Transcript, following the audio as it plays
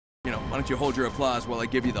Why don't you hold your applause while I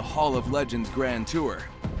give you the Hall of Legends Grand Tour?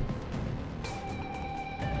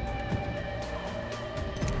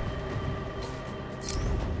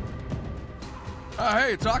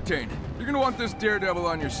 Hey, it's Octane. You're gonna want this daredevil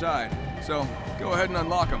on your side, so go ahead and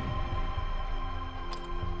unlock him.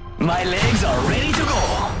 My legs are ready to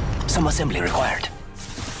go. Some assembly required.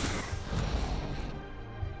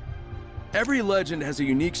 Every legend has a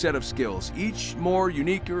unique set of skills, each more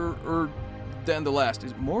unique than the last.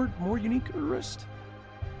 Is more unique or wrist?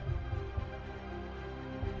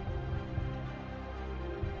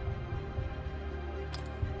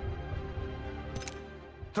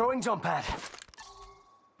 Throwing jump pad.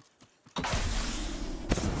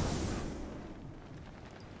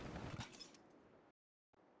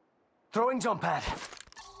 Throwing jump pad.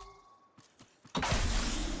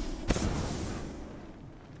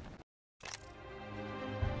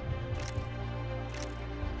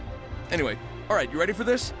 Anyway, alright, you ready for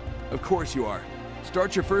this? Of course you are.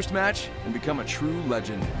 Start your first match and become a true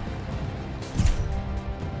legend.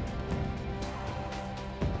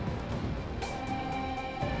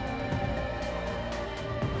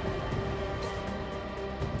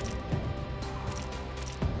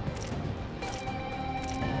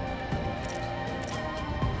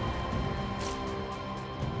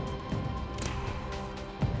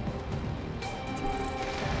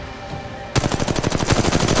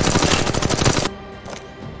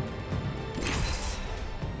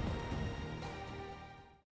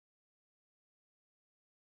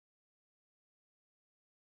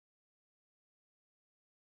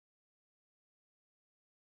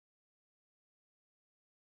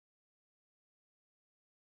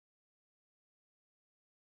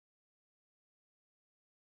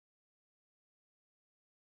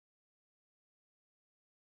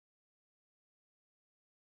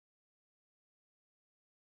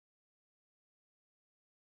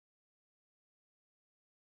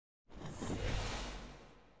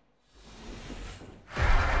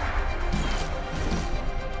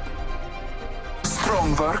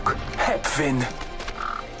 Strong work, Hepvin.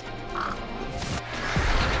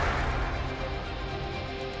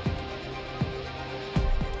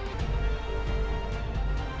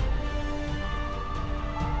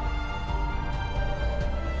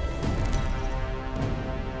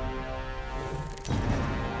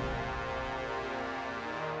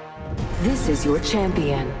 This is your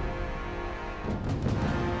champion.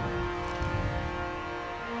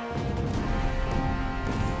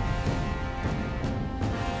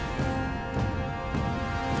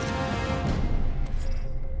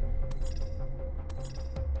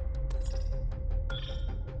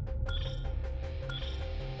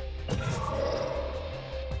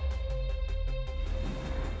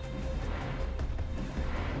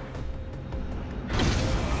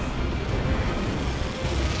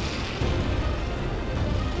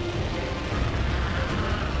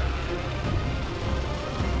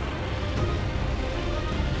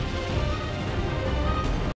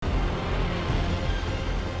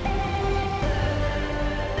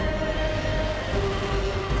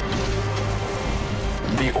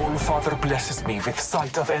 The All-Father blesses me with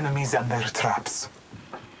sight of enemies and their traps.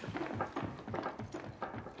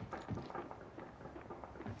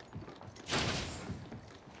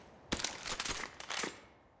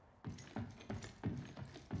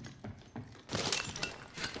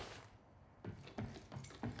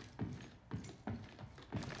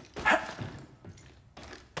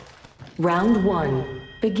 Round 1.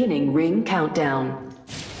 Beginning ring countdown.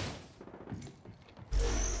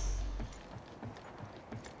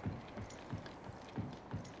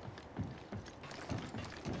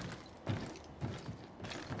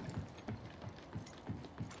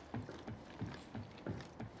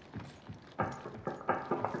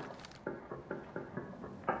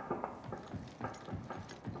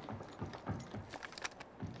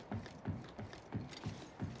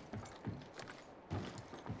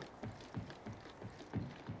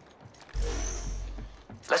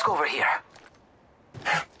 Let's go over here.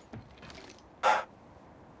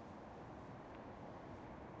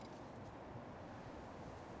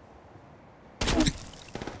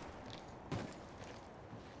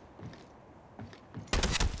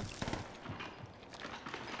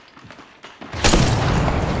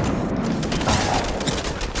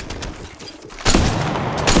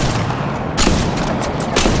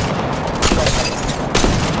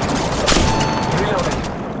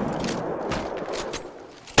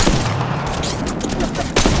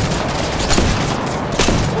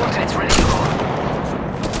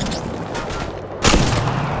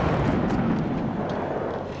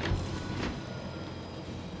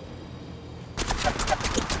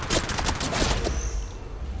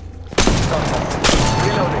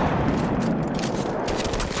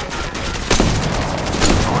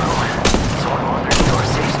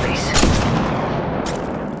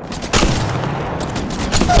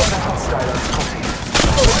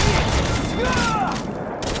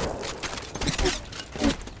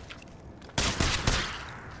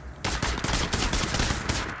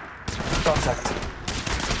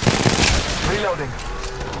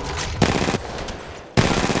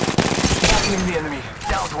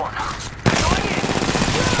 Downed one.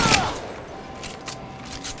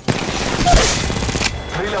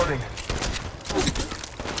 Reloading.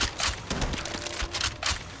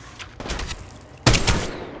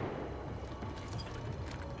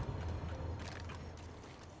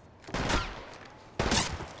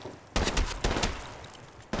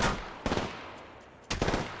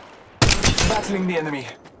 Battling the enemy.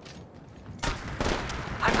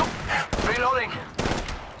 Reloading.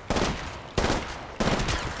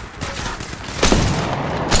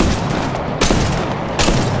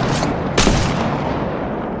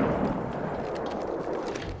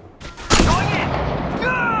 Going in.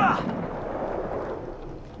 Ah!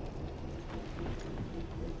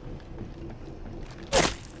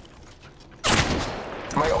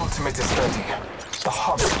 My ultimate is ready. The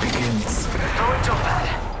hunt begins. Throwing jump pad.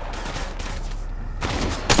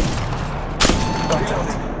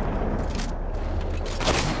 Reloading.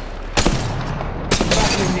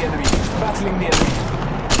 Battling the enemy. Battling the enemy.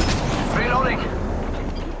 Reloading.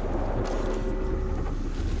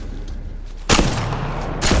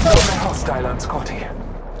 Throw a hostile on Scotty.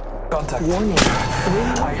 Contact. Warning. I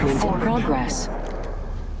have Movement in fallen. progress.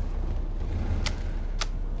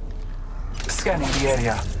 Scanning the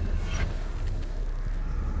area.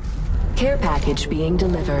 Care package being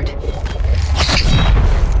delivered.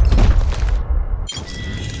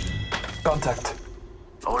 Contact.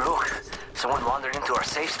 Oh look, someone wandered into our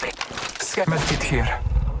safe space. Scan medkit here.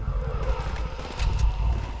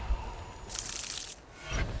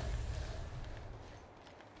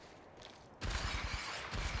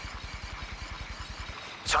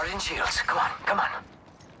 Sergeant Shields, come on, come on.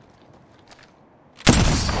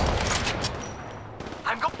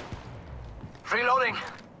 I'm go. Reloading.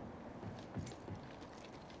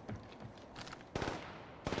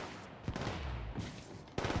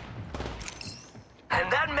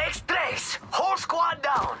 And that makes tres. Whole squad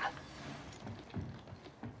down.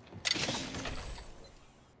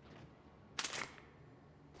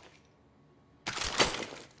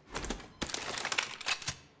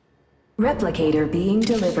 Replicator being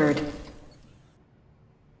delivered.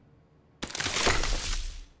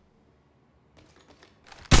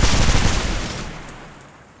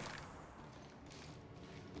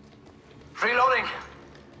 Reloading.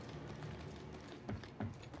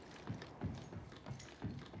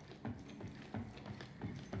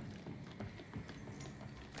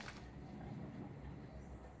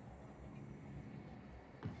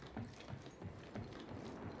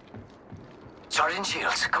 Sergeant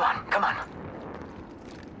Shields, come on, come on.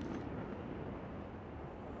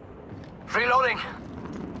 Reloading.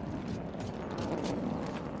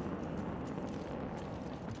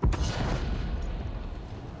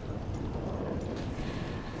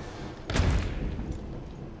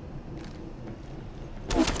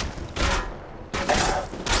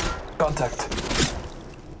 Contact.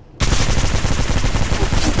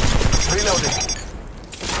 Reloading.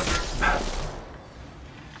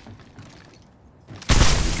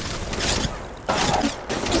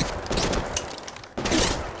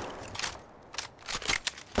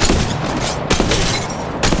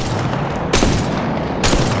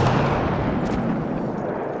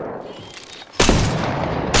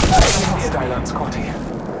 Hostile on Scotty.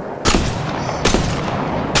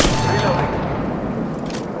 Reloading.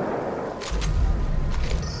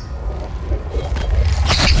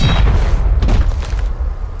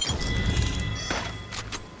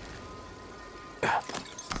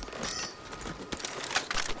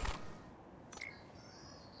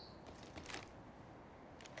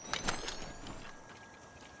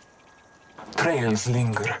 Trails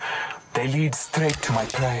linger. They lead straight to my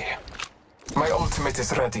prey. My ultimate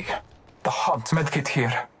is ready. The hunt medkit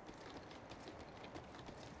here.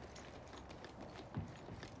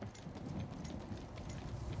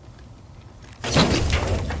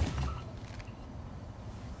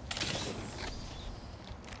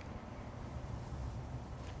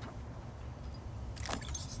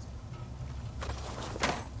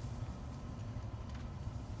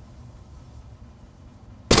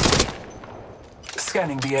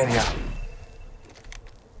 Scanning the area.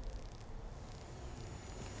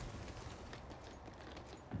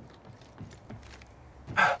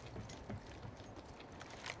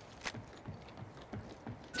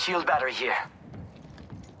 Shield battery here.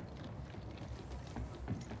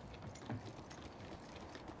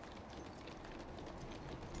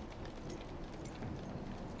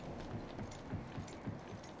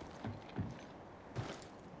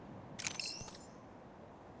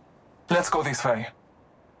 Let's go this way.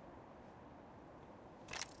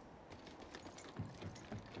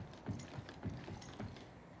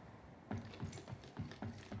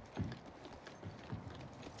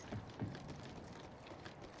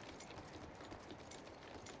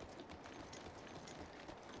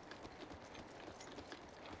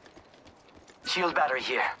 Shield battery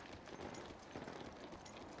here.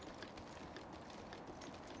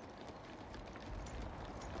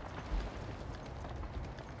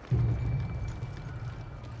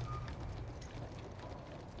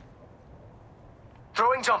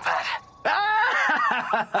 Throwing jump pad.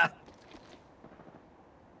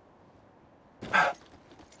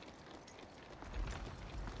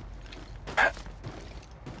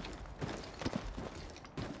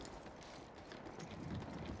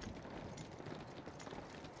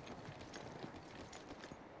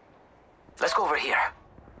 Let's go over here.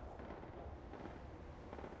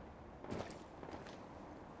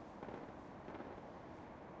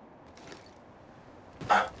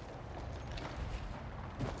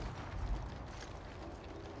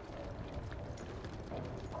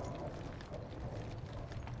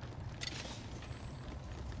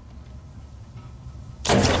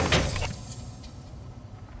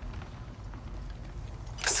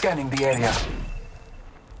 Scanning the area.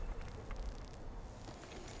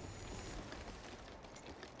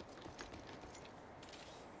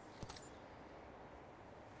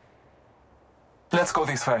 Let's go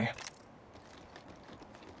this way.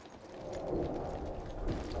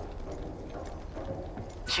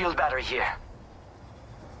 Shield battery here.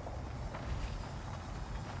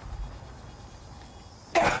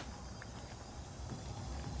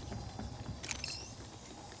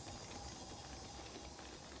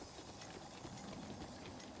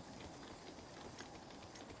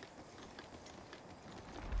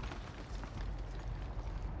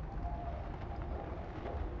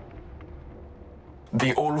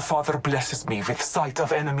 The All-Father blesses me with sight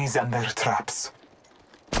of enemies and their traps.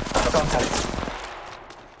 Contact.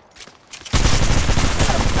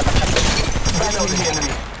 Battling the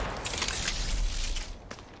enemy.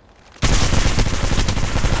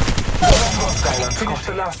 Finish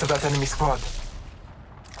the last of that enemy squad.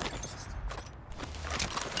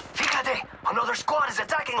 Fíjate! Another squad is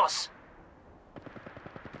attacking us!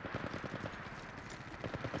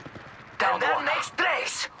 Down that next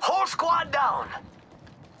place! Whole squad down!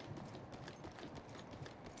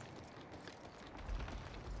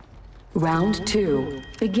 Round 2.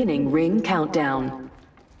 Beginning ring countdown.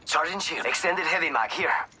 Sergeant Shield, extended heavy mag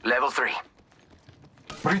here. Level 3.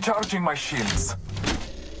 Recharging my shields.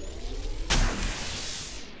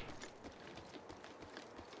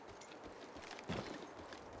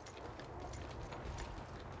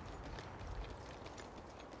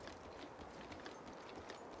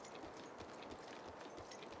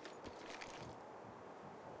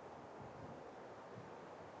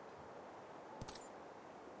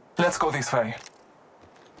 Let's go this way.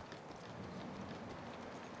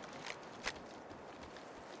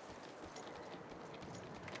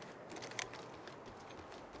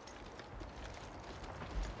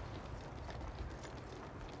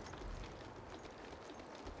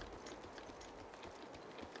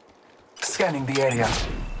 Scanning the area.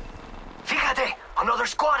 Fíjate! Another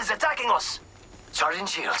squad is attacking us! Sergeant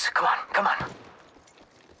Shields, come on, come on.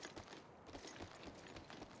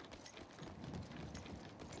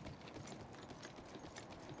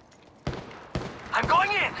 I'm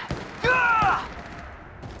going in! Ah!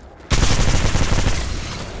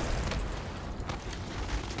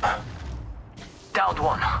 Downed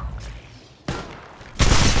one.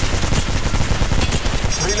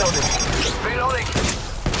 Reloading. Reloading.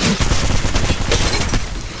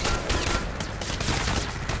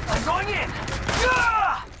 I'm going in!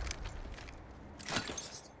 Ah!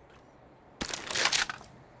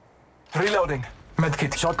 Reloading.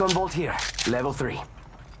 Medkit. Shotgun bolt here. Level 3.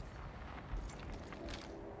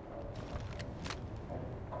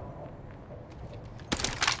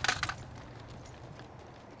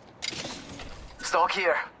 Stock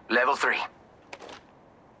here. Level 3.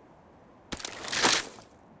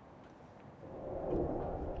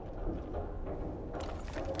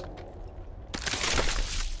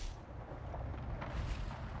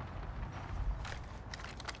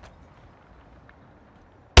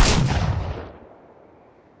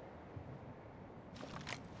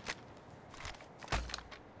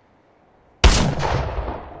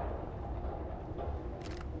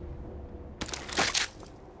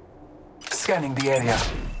 Scanning the area.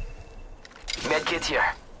 Medkit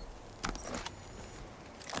here.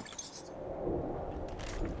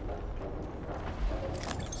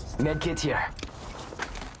 Medkit here.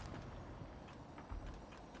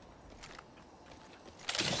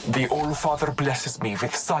 The All-Father blesses me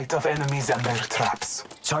with sight of enemies and their traps.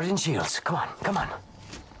 Sergeant Shields, come on, come on.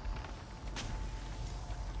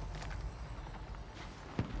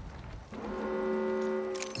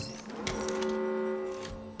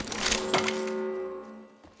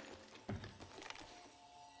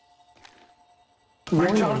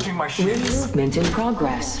 Recharging my Ring shields. movement in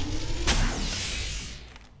progress.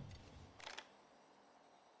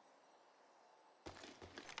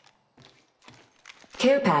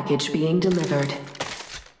 Care package being delivered.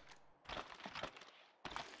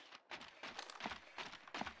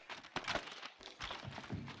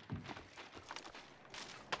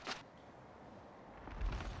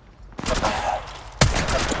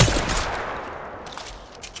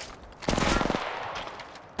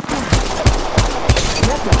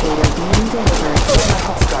 Replicator being delivered.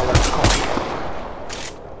 Hostile is coming.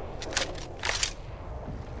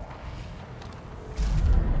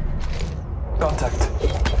 Contact.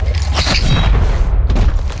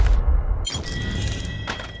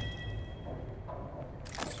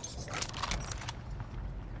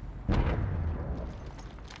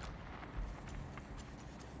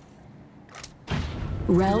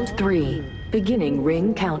 Round 3. Beginning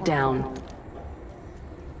ring countdown.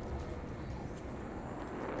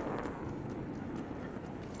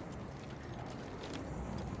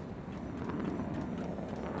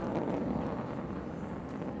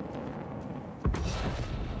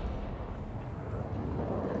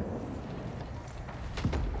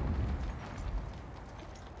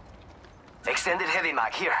 Extended heavy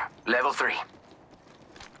mag here. Level 3.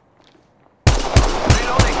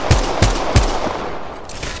 Reloading.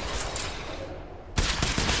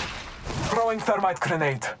 Throwing thermite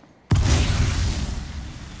grenade.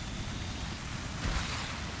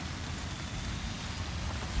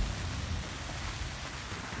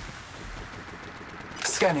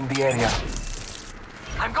 Scanning the area.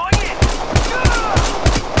 I'm going in. Ah!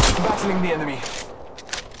 Battling the enemy.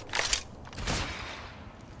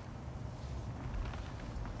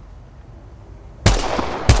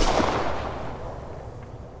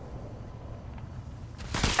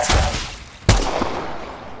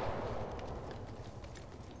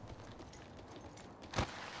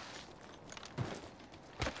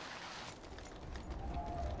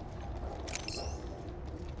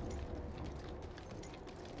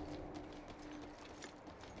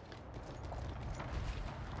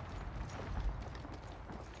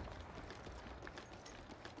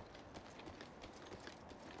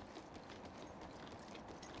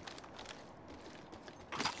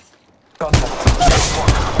 Contact.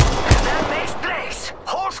 That makes place.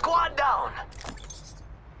 Whole squad down.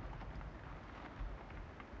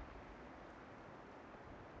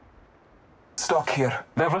 Stock here.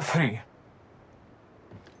 Level 3.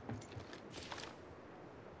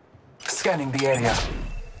 Scanning the area.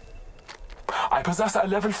 I possess a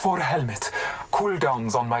level 4 helmet.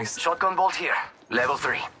 Cooldowns on my... Shotgun bolt here. Level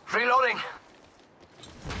 3. Reloading.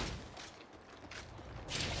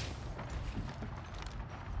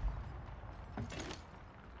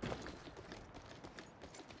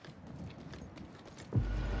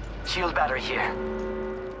 Shield battery here.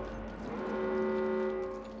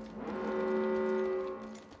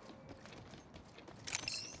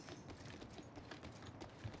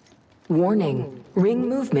 Warning. Ring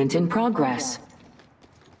movement in progress.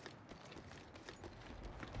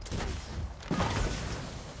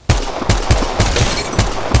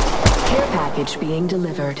 Care package being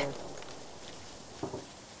delivered.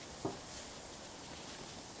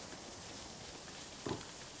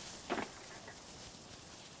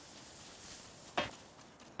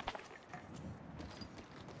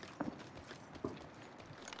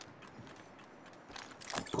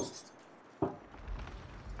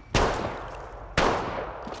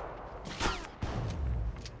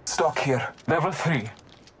 Stock here. Level 3.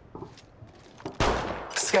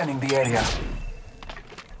 Scanning the area.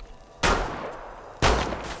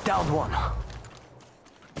 Down one.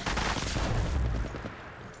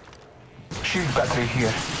 Shield battery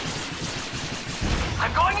here.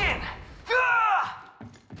 I'm going in. Ah!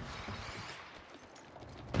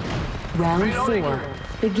 Round Reloading. 4.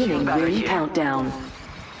 Beginning Shield battery ring here. countdown.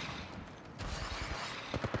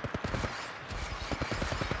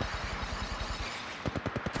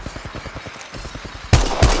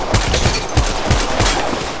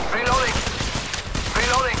 Reloading.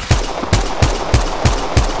 Reloading.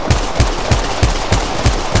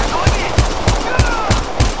 I'm going in.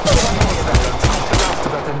 After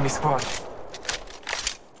that enemy squad.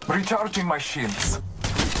 Recharging my shields.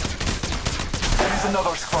 There is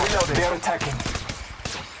another squad. They are attacking.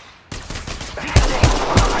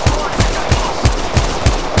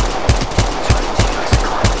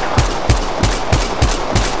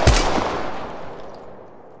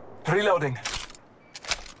 Reloading.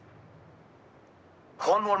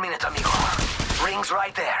 One more minute, amigo. Ring's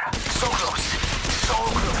right there. So close. So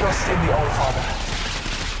close. Trust in the All-Father.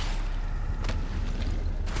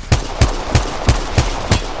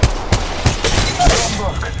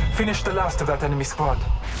 Finish the last of that enemy squad.